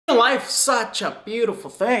Life's such a beautiful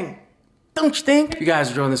thing, don't you think? If you guys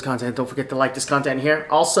are enjoying this content, don't forget to like this content here.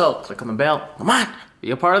 Also, click on the bell. Come on,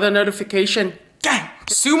 be a part of the notification gang.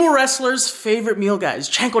 Sumo wrestlers' favorite meal, guys.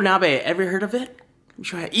 CHANKO NABE. Ever heard of it? I'm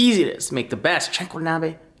sure how easy it is to make the best CHANKO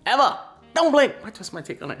NABE ever. Don't blink. What's my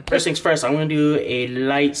take on it? First things first, I'm gonna do a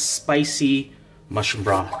light, spicy mushroom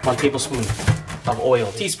broth. 1 tablespoon of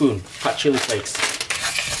oil. Teaspoon hot chili flakes.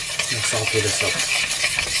 And saute this up.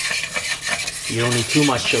 You don't need too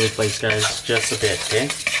much chili flakes, guys. Just a bit, okay?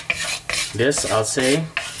 This, I'll say,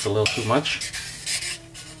 it's a little too much.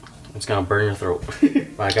 It's gonna burn your throat.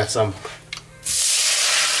 But I got some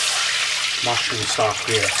mushroom stock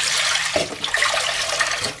here.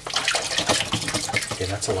 Okay,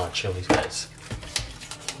 that's a lot of chilies, guys.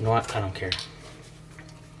 You know what? I don't care.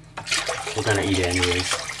 We're gonna eat it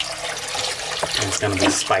anyways. And it's gonna be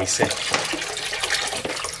spicy.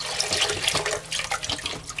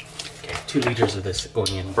 Okay, 2 liters of this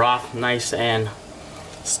going in. Broth, nice and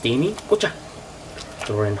steamy. Gocha.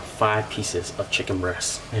 Throw in 5 pieces of chicken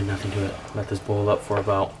breast. And nothing to it. Let this boil up for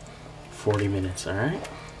about 40 minutes, alright?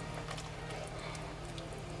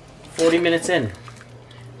 40 minutes in.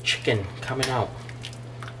 Chicken coming out.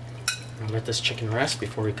 I'll let this chicken rest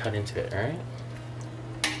before we cut into it, alright?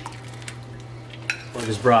 For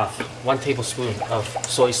this broth, 1 tablespoon of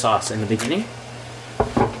soy sauce in the beginning.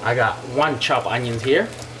 I got 1 chopped onions here.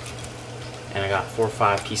 And I got 4 or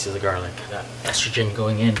 5 pieces of garlic. Got estrogen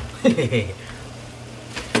going in. We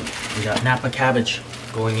got Napa cabbage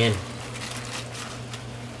going in.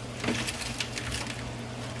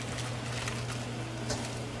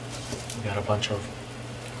 We got a bunch of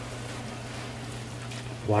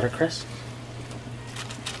watercress.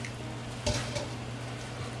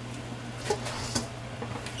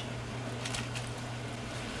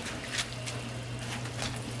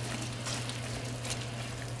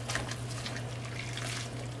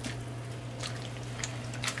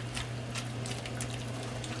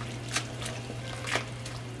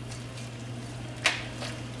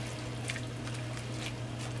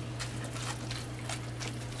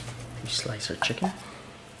 Slice our chicken.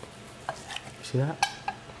 See that?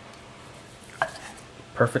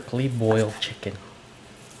 Perfectly boiled chicken.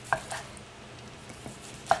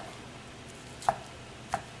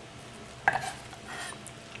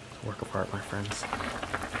 Work apart, my friends.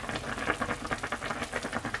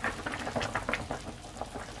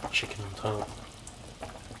 Chicken on top.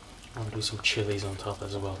 I'm gonna do some chilies on top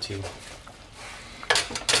as well too.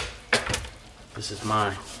 This is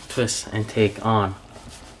my twist and take on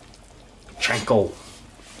CHANKO.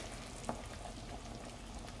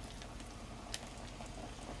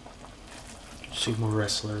 Sumo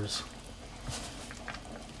wrestlers'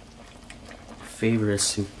 favorite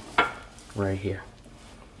soup right here.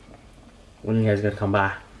 When are you guys gonna come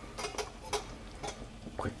by?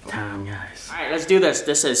 Quick time, guys. Alright, let's do this.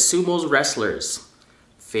 This is Sumo's wrestlers'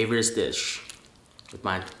 favorite dish. With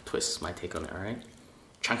my twist, my take on it, alright?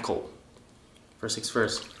 CHANKO. First things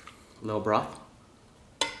first, a little broth.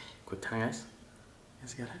 Quick time, guys. You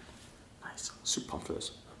guys got it? Nice. Soup pump for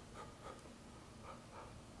this.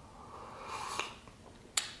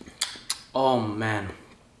 Oh man.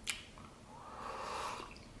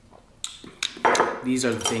 These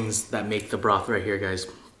are the things that make the broth right here, guys.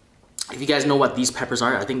 If you guys know what these peppers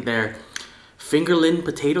are, I think they're fingerling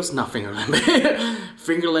potatoes. Not fingerling.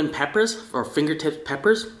 Fingerling peppers or fingertip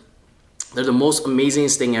peppers. They're the most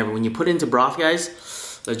amazingest thing ever. When you put it into broth,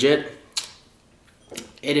 guys, legit,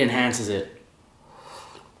 it enhances it.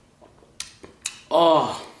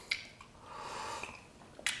 Oh.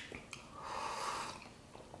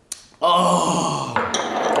 Oh.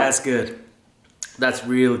 That's good. That's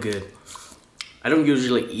real good. I don't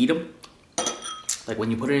usually eat them. Like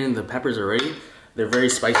when you put it in the peppers already, they're very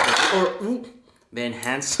spicy. Or they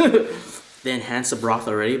enhance the broth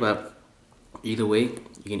already, but either way,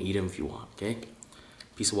 you can eat them if you want, okay?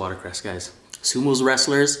 Piece of watercress, guys. Sumo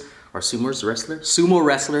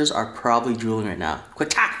wrestlers are probably drooling right now.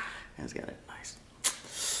 Quick, guys, got it. Nice.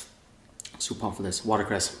 Soup pump for this.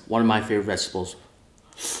 Watercress, one of my favorite vegetables.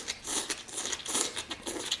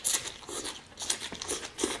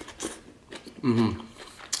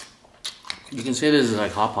 You can say this is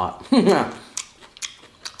like hot pot.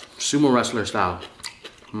 Sumo wrestler style.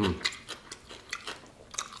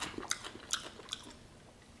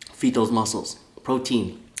 Feed those muscles.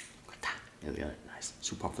 Protein. Yeah, got it. Nice.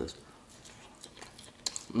 Soup pump for this.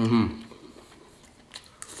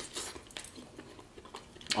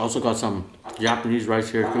 Also got some Japanese rice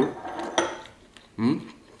here too. Look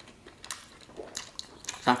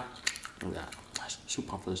at that. Nice. Soup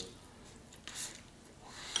pump for this.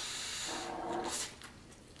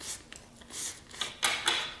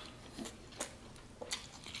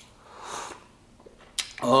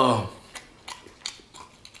 Oh,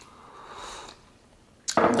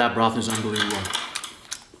 that broth is unbelievable.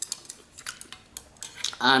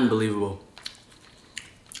 Unbelievable.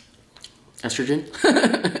 Estrogen?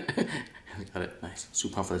 Got it. Nice.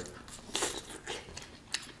 Super puffed.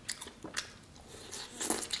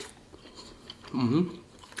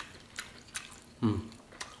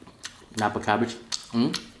 Napa cabbage.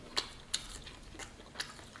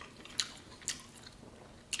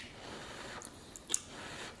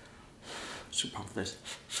 Super pumped this.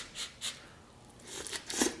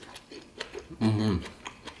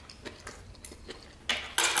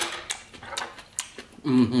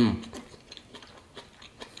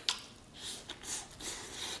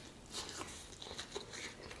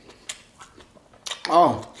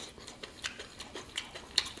 Oh.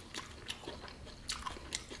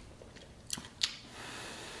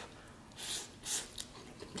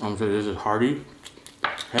 So this is hearty,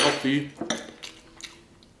 healthy,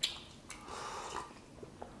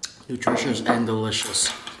 nutritious, and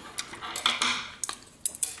delicious.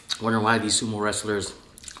 Wonder why these sumo wrestlers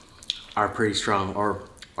are pretty strong, or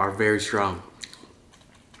are very strong.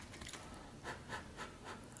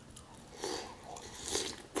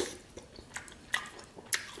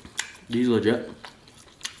 These legit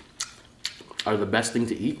are the best thing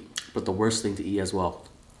to eat, but the worst thing to eat as well.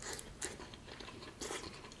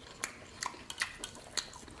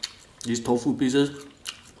 These tofu pieces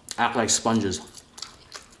act like sponges.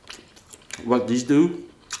 What these do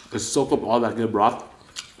is soak up all that good broth.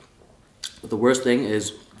 But the worst thing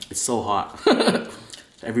is it's so hot.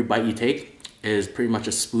 Every bite you take is pretty much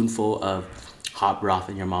a spoonful of hot broth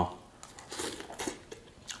in your mouth.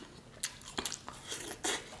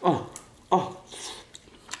 Oh, oh.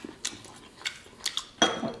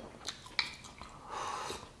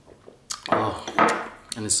 Oh,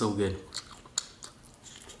 and it's so good.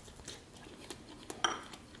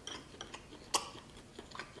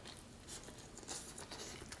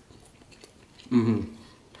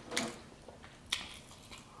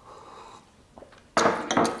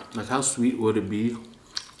 Like, how sweet would it be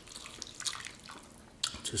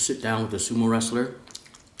to sit down with a sumo wrestler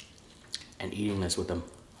and eating this with them?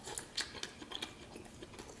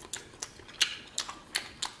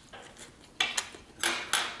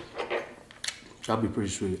 That'd be pretty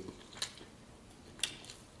sweet.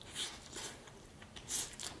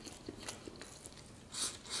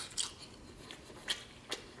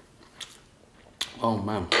 Oh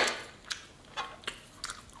man.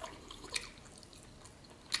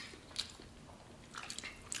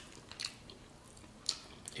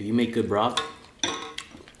 If you make good broth,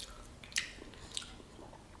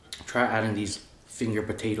 try adding these finger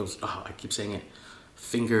potatoes. Oh, I keep saying it.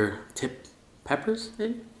 Finger tip peppers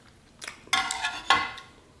in.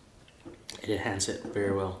 It enhances it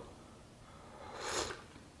very well.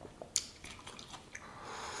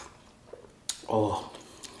 Oh,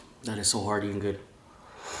 that is so hearty and good.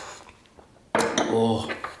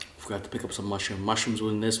 Oh, forgot to pick up some mushroom. Mushrooms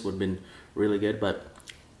in this would have been really good, but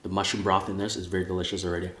the mushroom broth in this is very delicious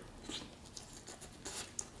already.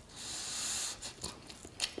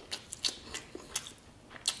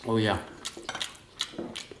 Oh yeah.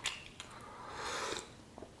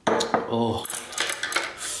 Oh.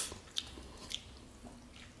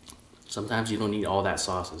 Sometimes you don't need all that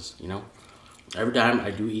sauces, you know? Every time I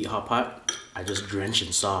do eat hot pot, I just drench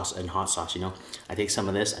in sauce and hot sauce, you know? I take some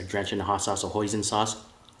of this, I drench in the hot sauce or hoisin sauce.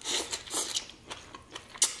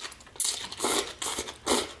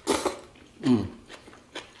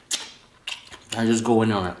 I just go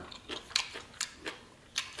in on it.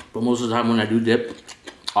 But most of the time when I do dip,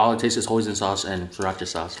 all it tastes is hoisin sauce and sriracha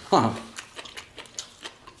sauce.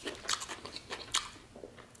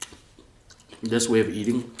 This way of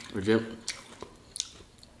eating, legit,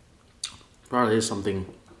 probably is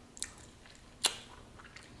something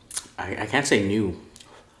I can't say new.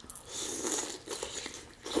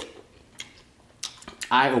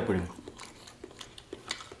 Eye-opening.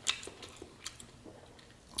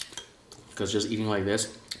 Because just eating like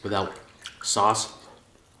this without sauce,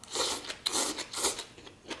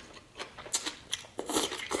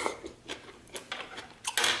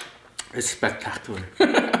 it's spectacular.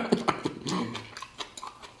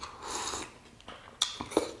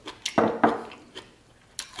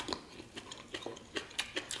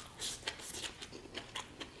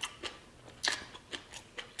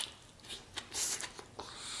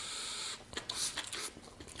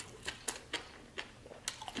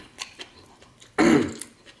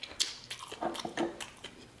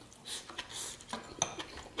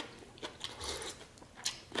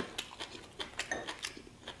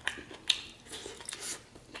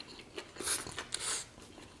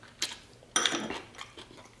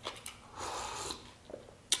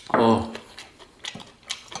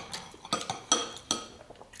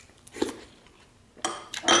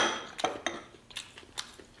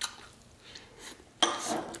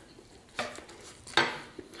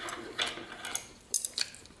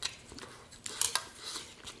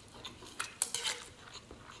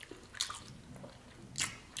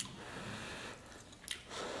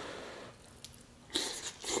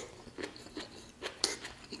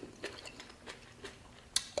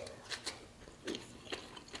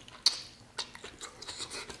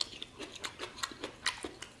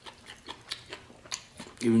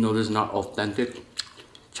 even though this is not authentic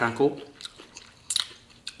Chanko.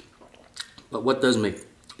 But what does make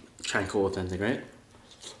Chanko authentic, right?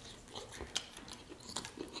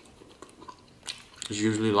 There's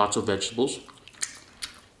usually lots of vegetables.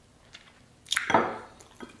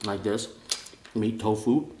 Like this. Meat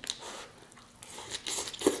tofu.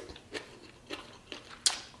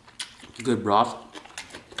 Good broth.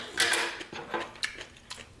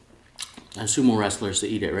 And sumo wrestlers to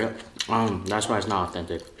eat it, right? That's why it's not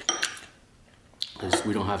authentic. Because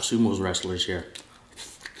we don't have sumo wrestlers here.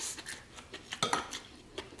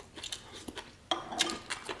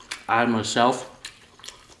 I myself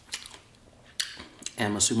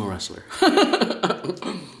am a sumo wrestler.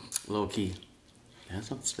 Low key.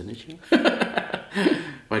 That's not spinach here.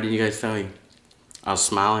 Why didn't you guys tell me? I was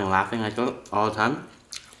smiling and laughing, I thought, all the time.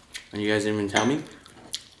 And you guys didn't even tell me.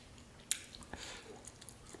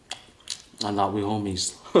 I thought we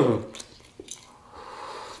homies.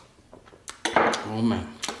 Oh man.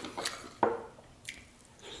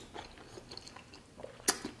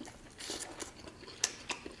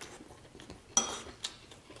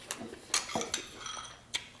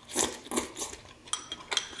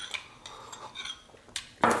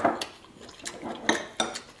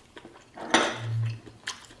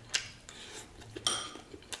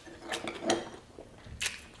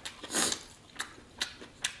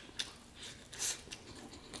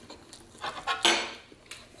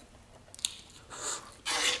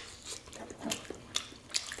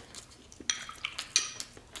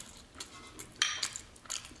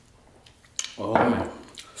 Oh man.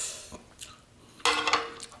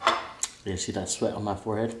 You see that sweat on my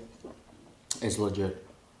forehead? It's legit.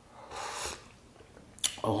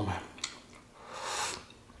 Oh man.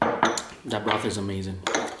 That broth is amazing.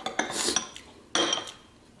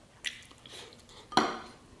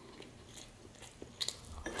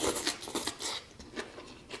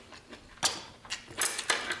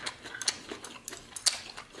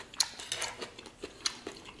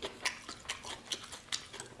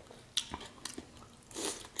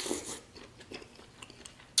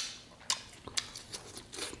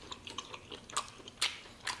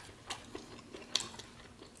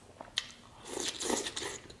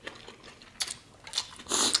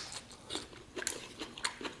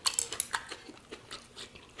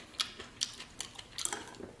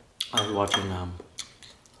 I was watching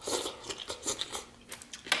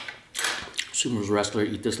sumo wrestler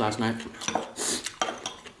eat this last night.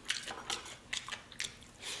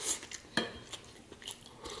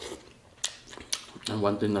 And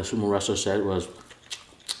one thing that sumo wrestler said was,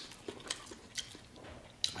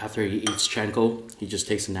 after he eats Chanko, he just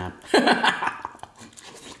takes a nap.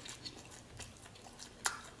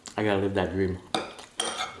 I gotta live that dream.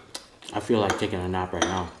 I feel like taking a nap right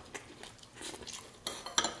now.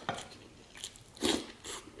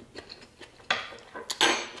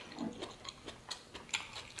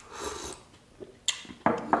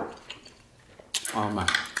 Oh man.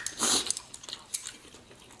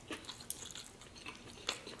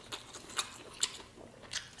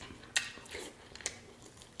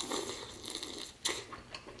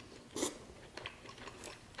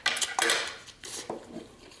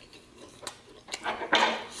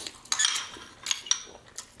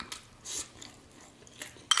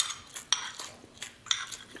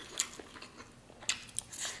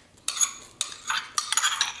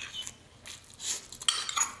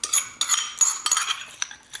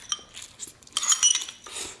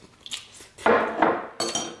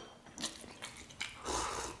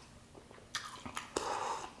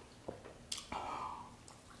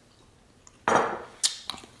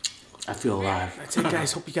 I feel alive. That's it,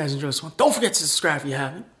 guys. Hope you guys enjoyed this one. Don't forget to subscribe if you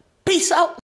haven't. Peace out.